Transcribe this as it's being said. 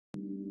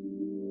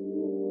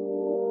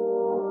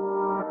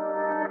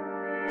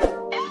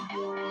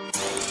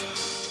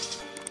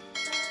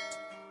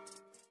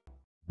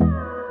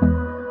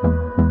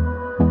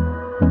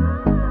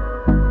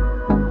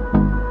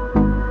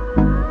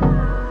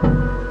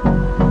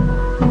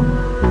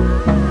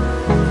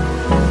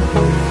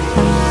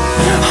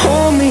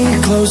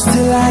close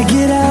till I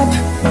get up.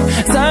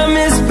 Time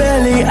is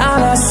barely on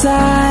our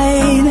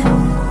side.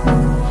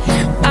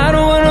 I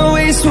don't wanna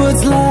waste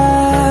what's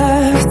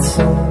left.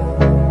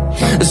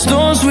 The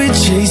storms we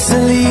chase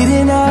are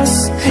leading us,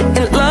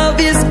 and love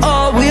is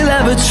all we'll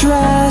ever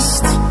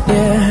trust.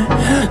 Yeah,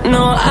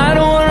 no, I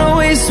don't wanna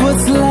waste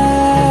what's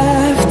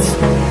left.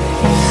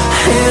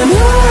 And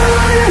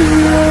on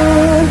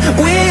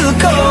we'll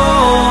go,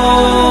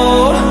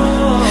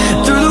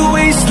 through the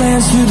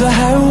wastelands, through the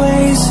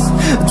highways,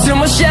 till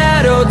my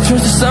shadow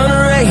turns to sun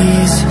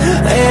rays.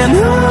 And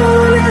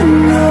on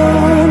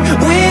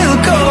we'll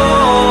go,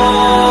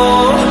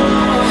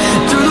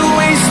 through the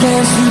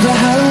wastelands, through the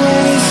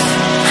highways,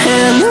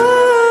 and on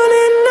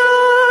we'll go.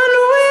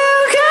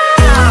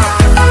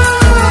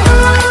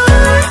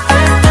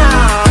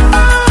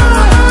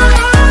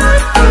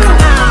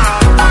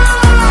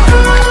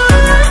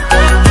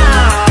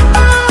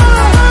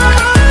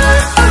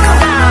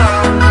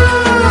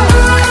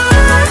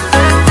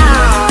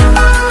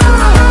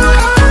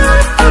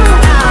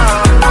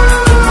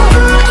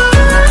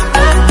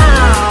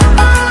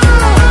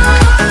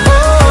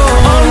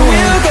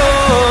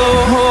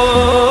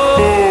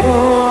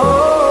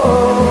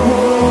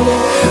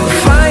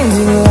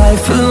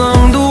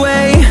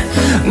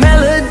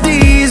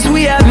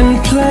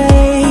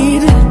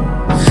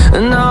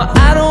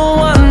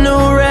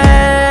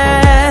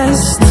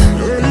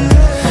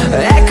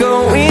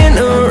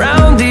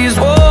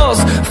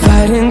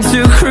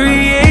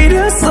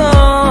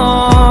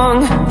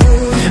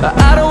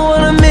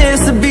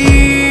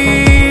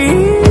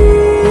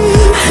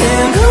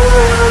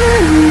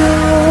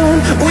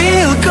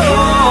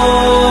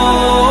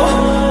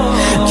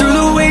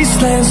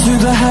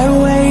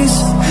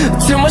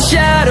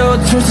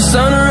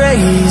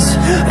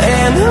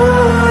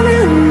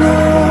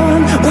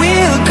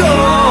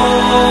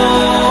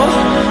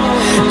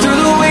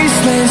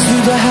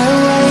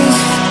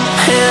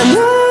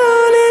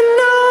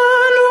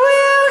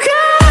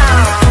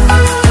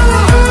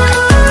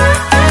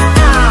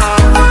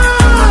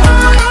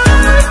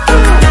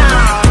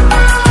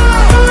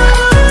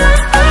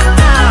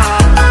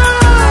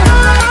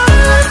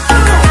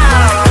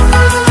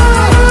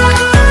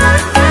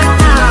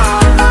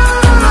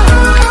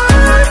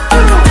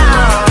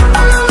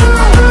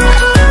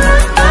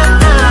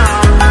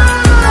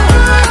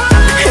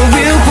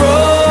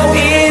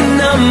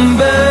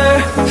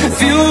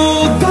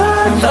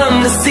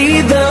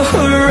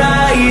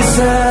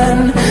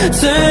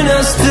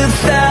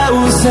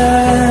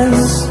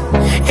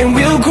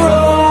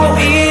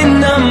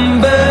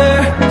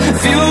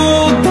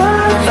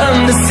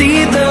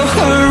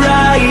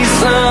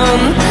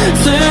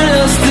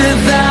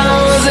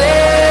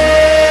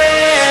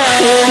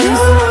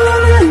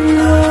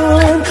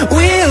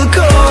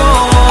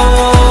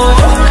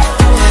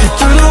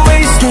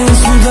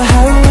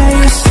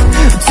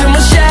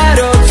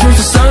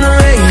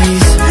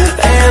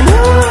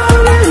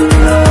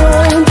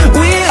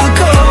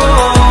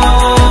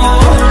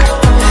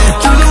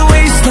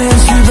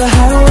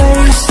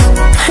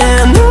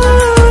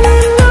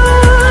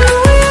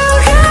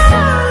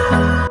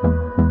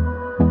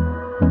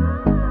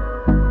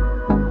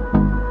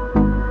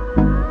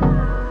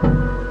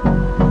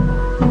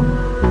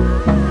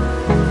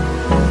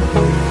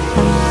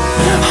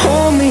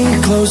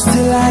 Close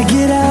till I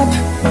get up.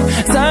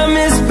 Time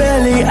is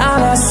barely on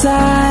our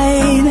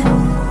side.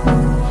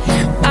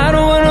 I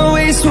don't wanna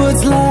waste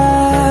what's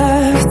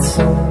left.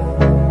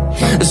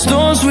 The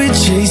storms we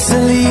chase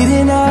are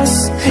leading us,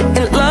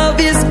 and love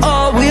is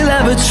all we'll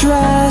ever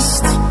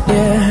trust.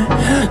 Yeah,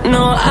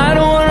 no, I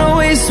don't wanna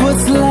waste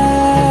what's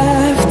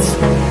left.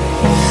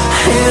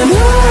 And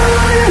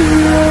on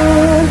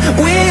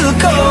we'll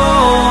go,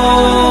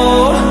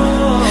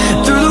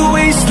 through the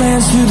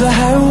wastelands, through the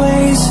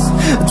highways,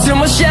 till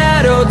my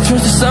shadow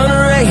turns to sun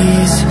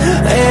rays.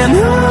 And on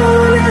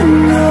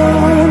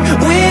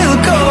we'll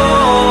go,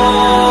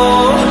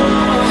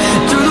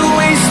 through the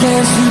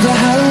wastelands, through the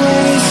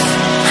highways,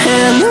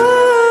 and on we'll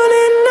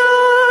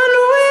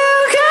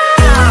go.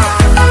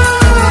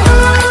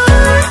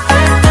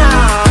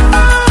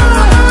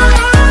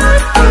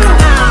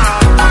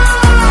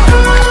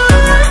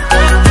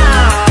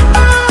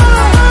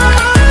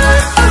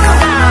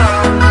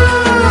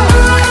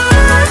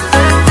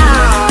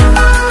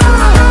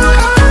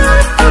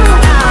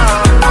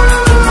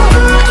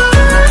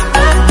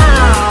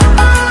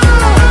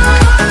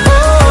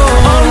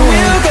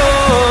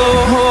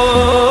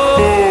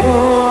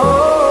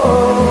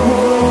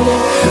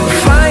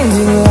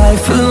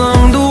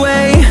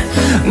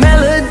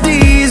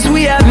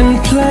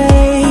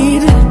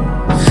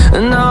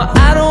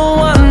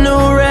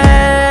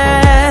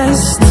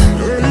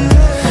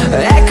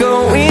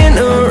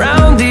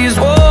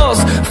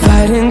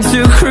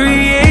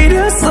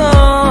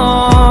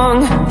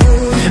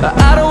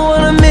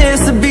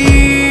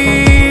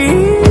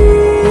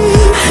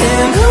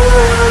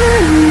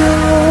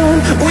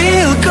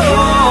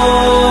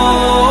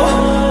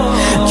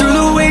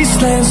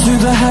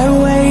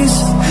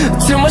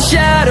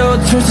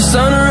 turns to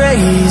sun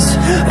rays,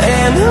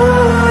 and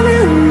on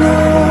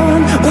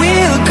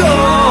we'll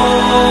go.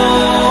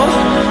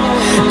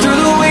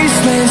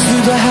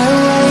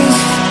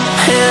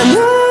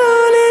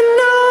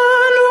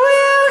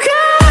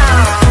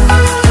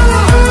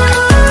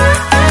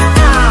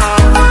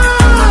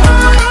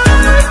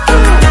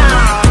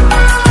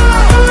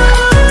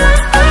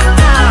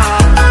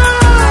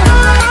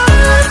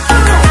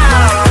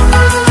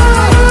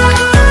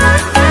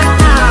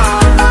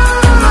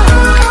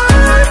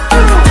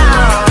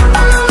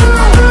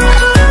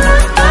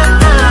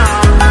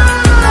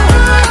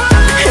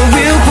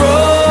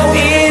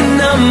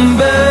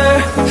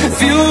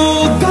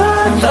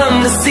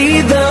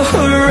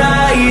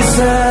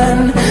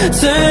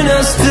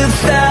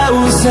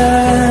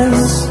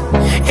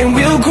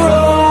 we'll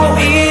grow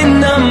in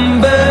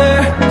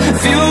number,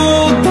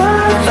 fueled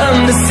by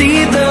them to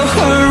see the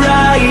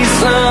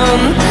horizon,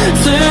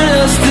 turn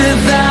us to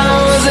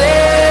thousands.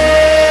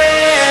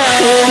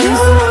 And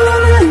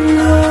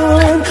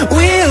on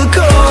we'll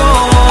go,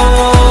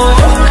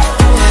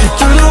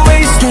 through the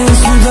wastelands,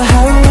 through the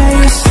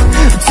highways,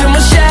 till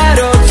my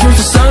shadow turns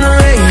to sun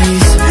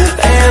rays.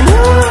 And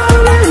on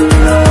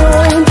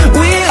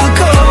we'll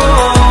go,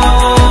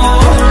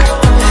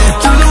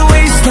 through the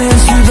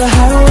wastelands, through the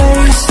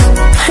highways.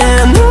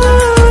 And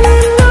on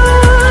we'll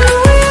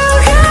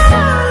go.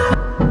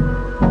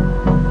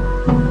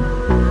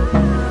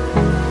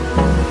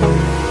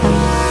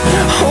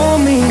 Hold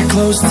me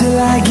close till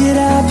I get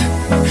up,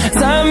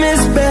 time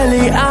is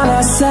barely on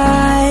our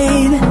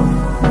side.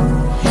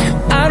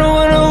 I don't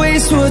wanna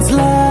waste what's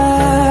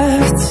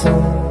left.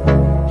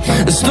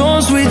 The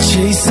storms we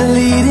chase are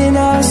leading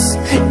us,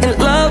 and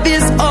love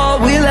is all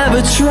we'll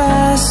ever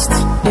trust.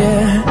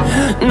 Yeah,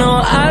 no,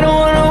 I don't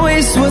wanna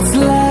waste what's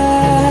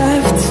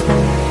left.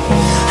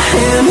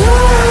 And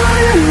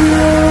on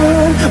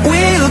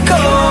we'll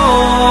go,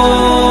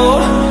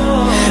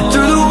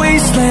 through the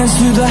wastelands,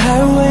 through the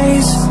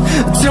highways,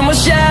 till my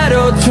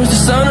shadow turns to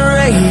sun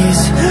rays.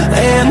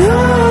 And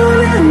on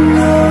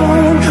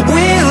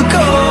we'll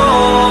go,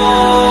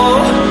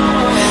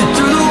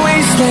 through the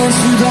wastelands,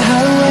 through the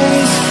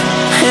highways.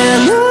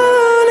 And on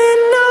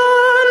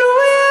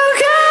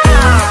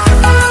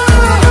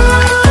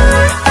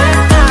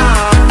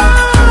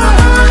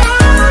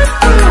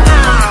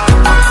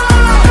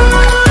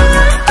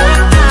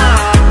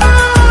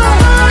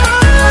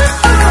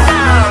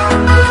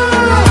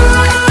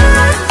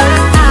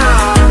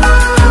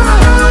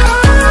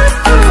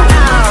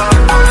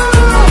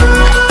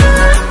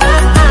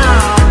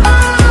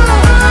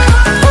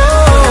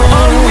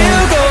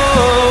we'll go.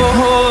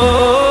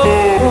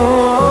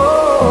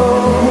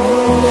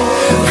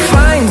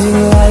 Finding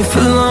life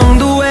along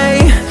the way,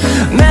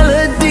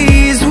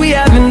 melodies we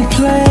haven't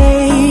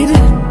played.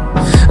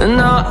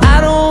 No, I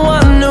don't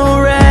want no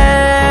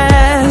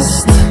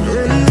rest,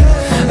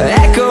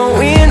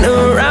 echoing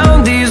around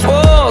these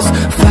walls,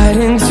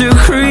 fighting to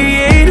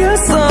create a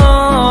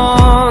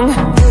song.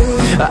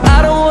 I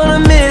don't wanna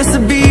miss a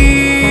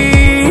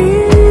beat.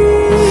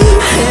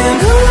 And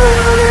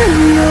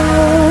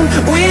on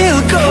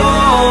we'll go,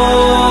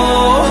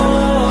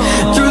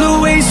 through the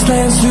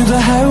wastelands, through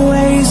the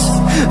highways,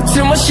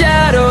 till my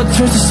shadow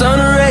turns to sun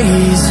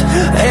rays.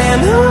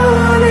 And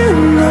on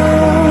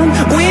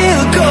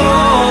we'll go,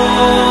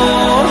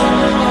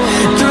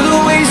 through the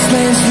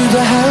wastelands, through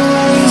the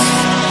highways.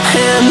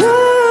 And on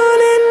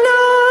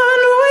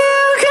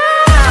we'll go.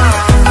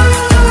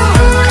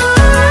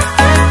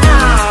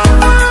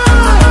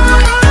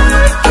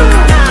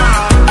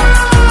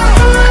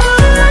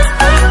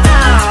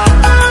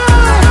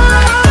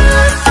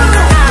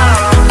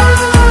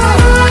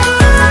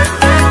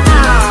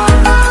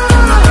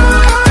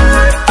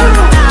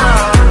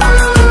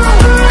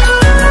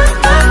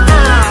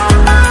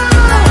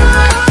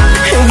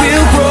 And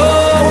we'll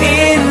grow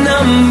in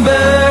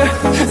number,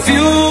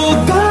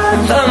 fueled by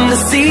them to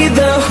see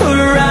the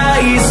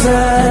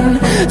horizon,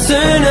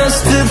 turn us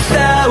to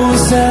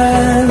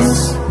thousands.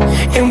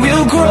 And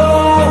we'll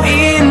grow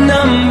in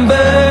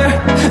number,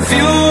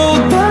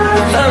 fueled by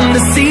them to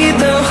see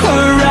the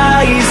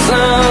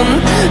horizon,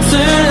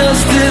 turn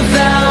us to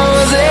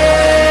thousands.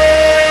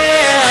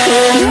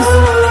 And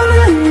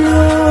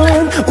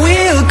on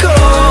we'll go,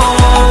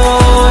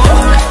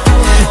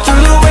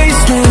 through the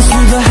wastelands,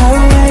 through the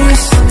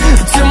highways,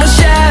 till my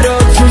shadow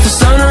turns to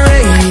sun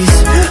rays.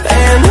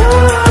 And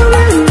on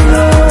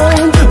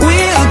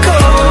we'll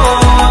go,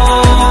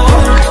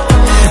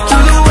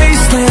 through the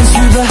wastelands,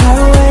 through the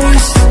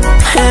highways.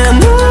 And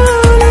on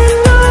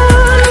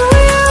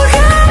we'll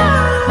go.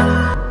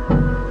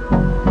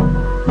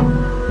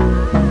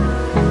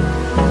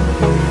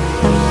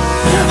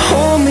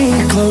 Hold me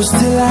close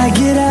till I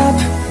get up,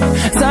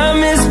 time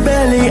is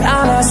barely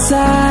on our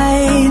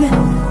side.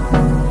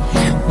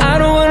 I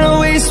don't wanna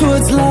waste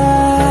what's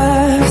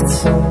left.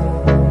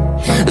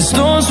 The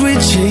storms we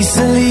chase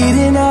are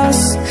leading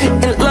us,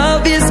 and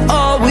love is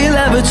all we'll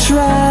ever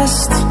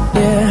trust.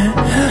 Yeah,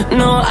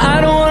 no,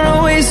 I don't wanna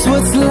waste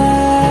what's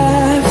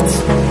left.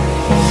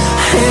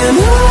 And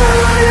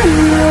on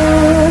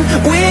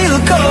we'll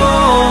go,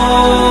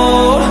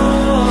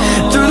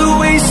 through the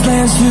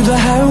wastelands, through the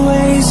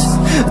highways,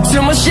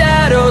 till my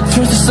shadow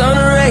turns to sun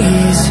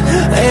rays.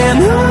 And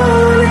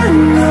on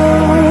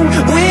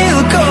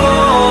we'll go,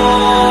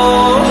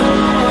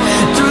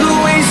 through the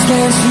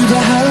wastelands, through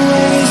the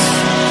highways.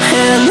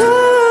 And on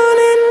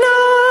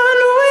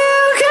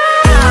we'll go.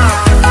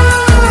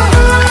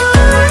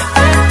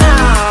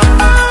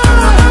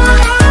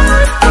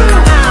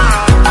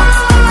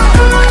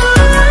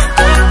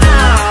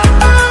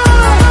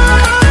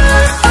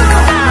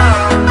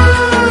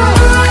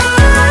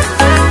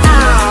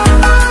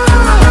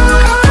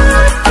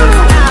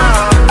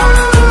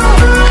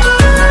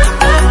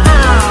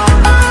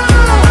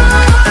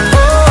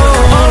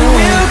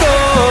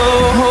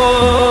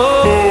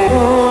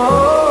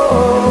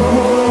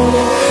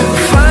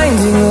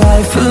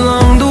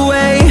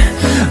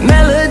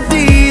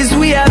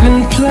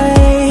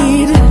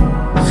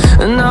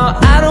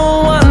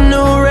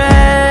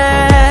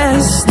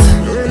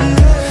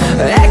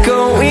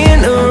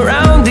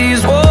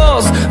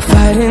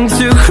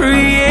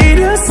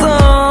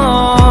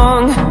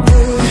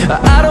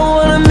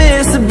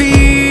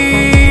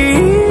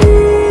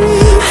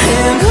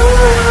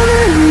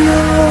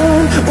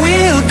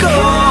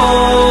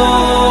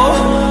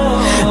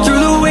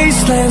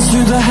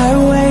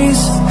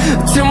 highways,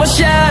 till my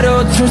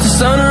shadow turns to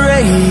sun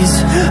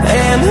rays.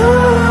 And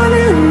on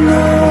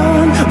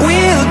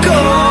we'll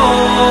go,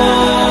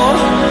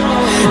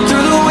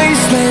 through the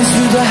wastelands,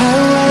 through the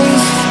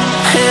highways.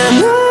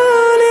 And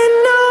on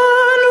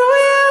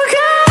we'll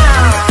go.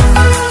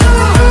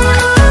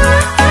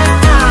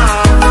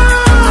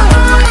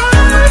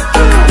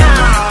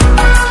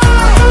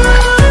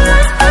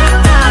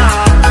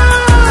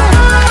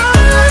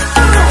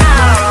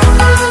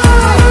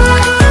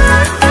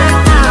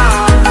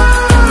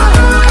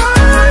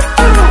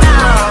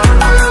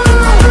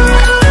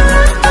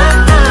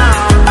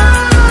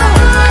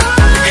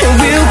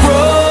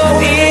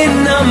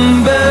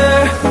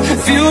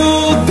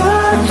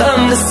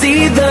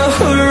 See the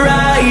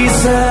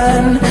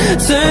horizon,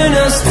 turn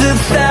us to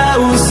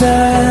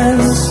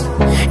thousands,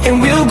 and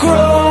we'll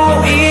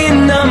grow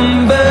in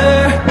number,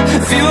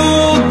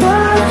 fueled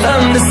by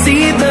them. To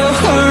see the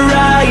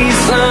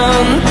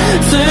horizon,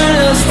 turn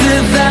us to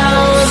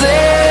thousands,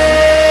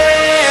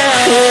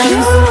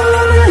 and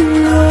on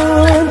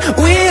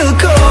we'll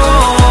go,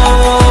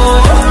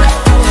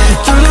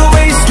 through the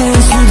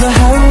wastelands, through the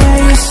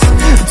highways,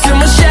 till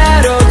my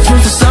shadow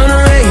turns to sun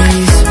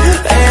rays.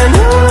 And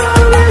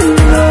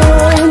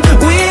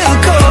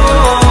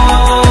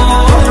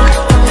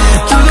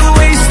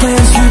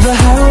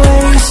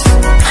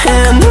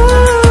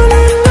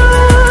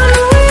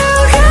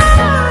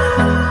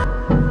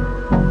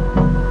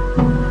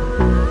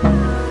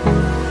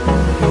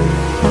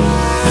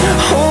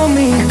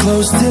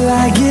close till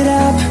I get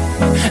up,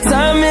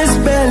 time is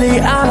barely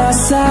on our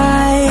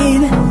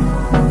side.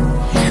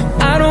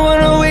 I don't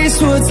wanna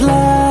waste what's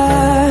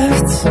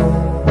left.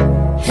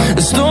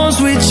 The storms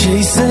we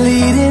chase are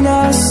leading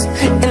us,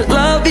 and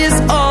love is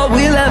all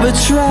we'll ever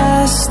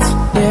trust.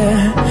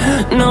 Yeah,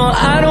 no,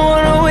 I don't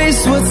wanna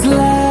waste what's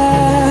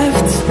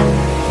left.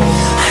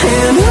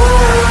 And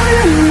on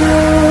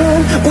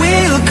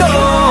we'll go,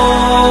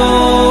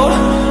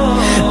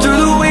 through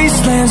the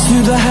wastelands,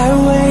 through the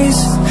highways,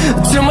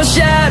 till my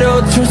shadow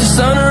turns to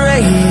sun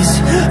rays.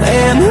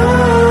 And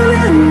on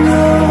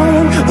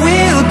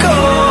we'll go,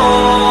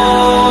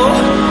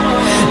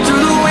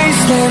 through the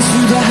wastelands,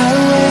 through the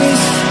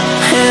highways.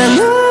 And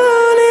on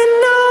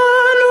we'll go.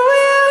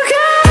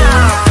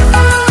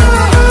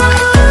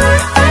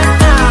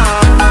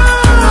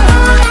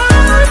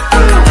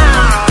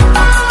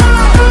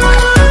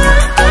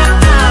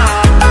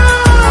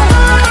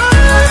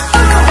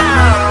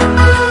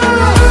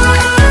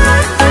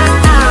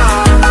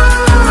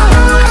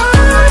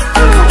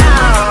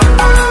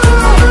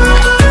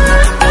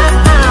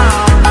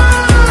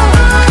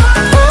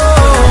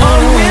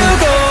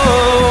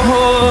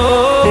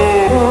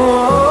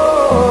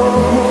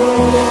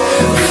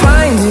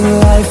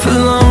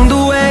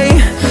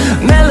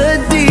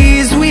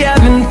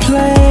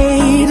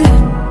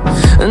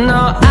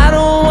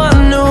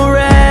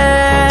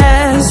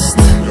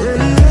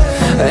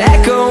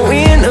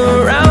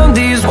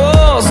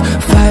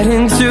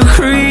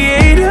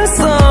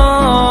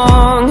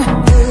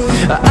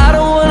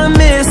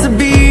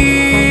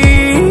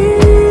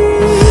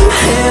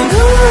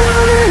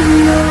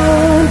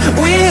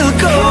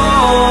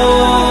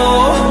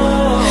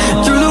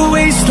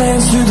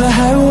 Through the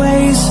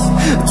highways,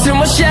 till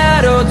my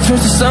shadow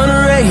turns to sun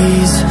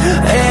rays.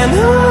 And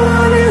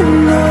on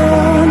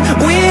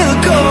we'll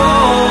go,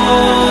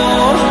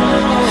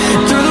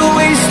 through the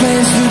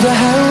wastelands, through the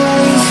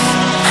highways.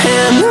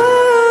 And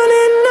on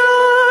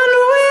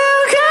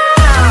we'll go.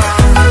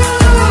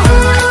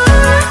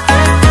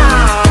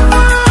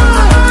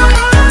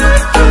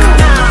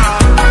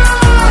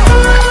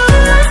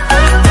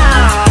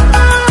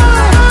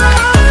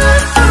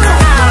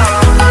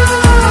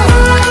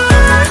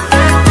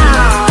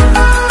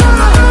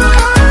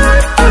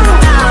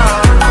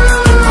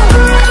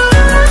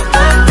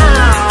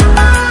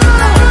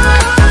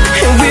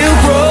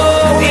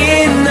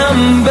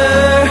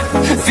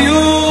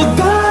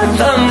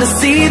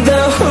 See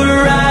the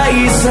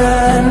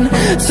horizon,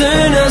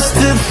 turn us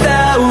to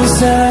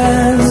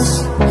thousands,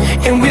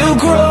 and we'll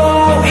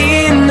grow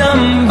in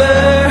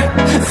number,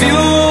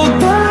 fueled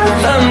by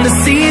them. To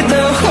see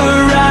the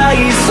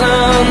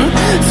horizon,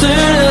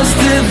 turn us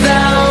to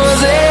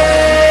thousands,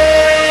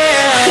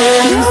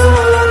 and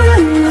on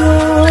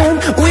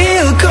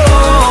we'll go,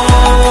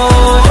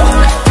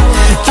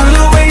 through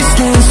the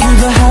wastelands, through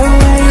the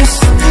highways,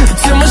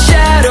 till my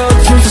shadow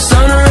turns to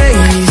sun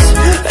rays.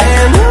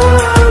 And on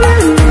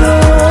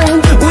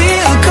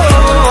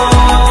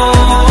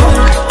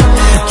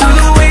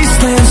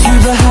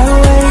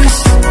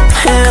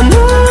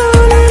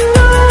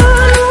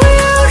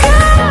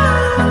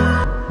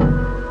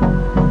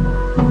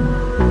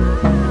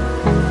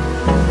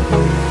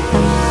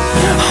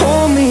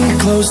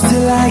close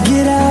till I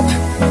get up,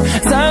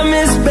 time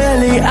is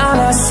barely on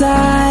our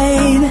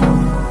side.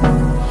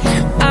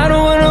 I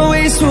don't wanna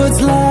waste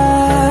what's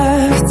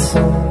left.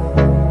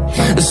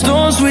 The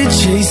storms we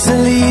chase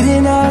are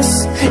leading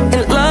us,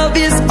 and love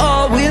is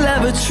all we'll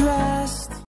ever try.